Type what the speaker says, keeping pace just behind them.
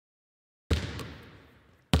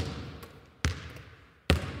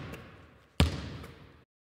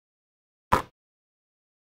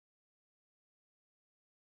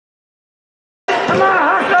Come on,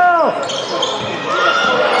 hustle!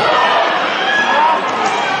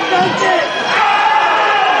 Dunk it!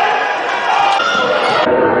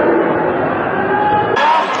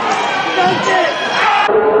 Dunk it!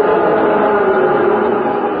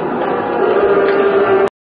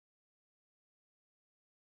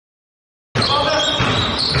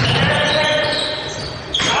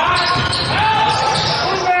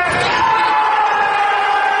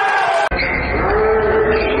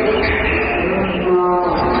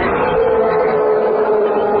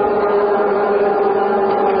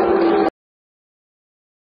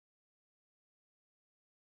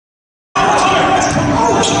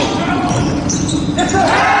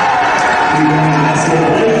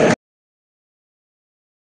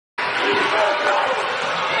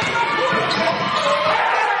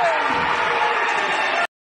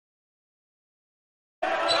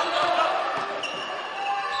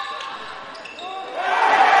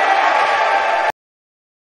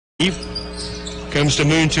 Comes to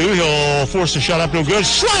Moon 2. He'll force the shot up, no good.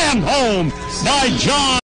 Slam home by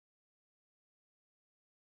John.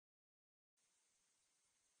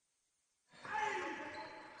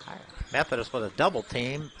 Methodist with a double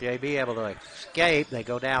team. JB able to escape. They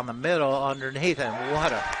go down the middle underneath, and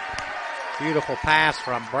what a beautiful pass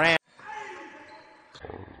from Brand.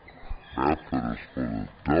 Methodist with a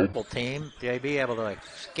double team. JB able to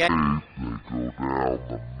escape. They go down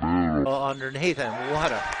the middle underneath, and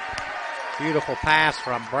what a beautiful pass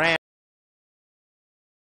from Brand.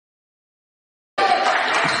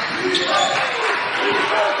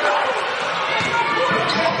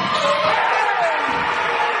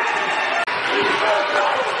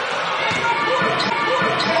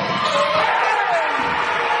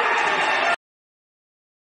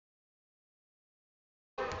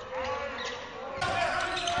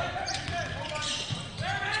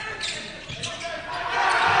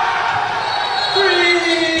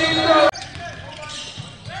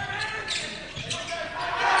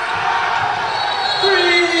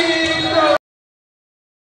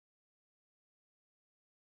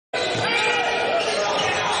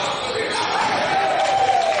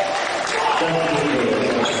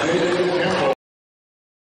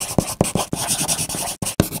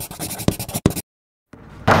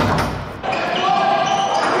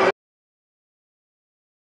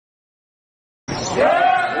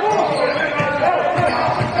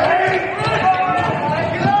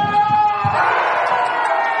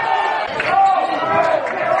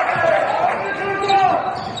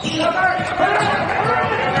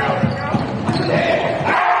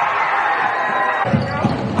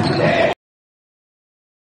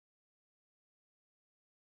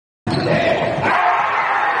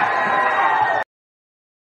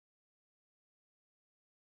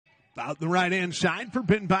 Out the right-hand side for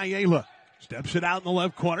Ben Bayela. Steps it out in the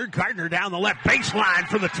left corner. Gardner down the left baseline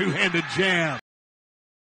for the two-handed jam.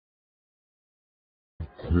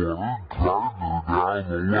 Gardner down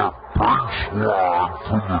the left baseline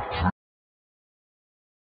for the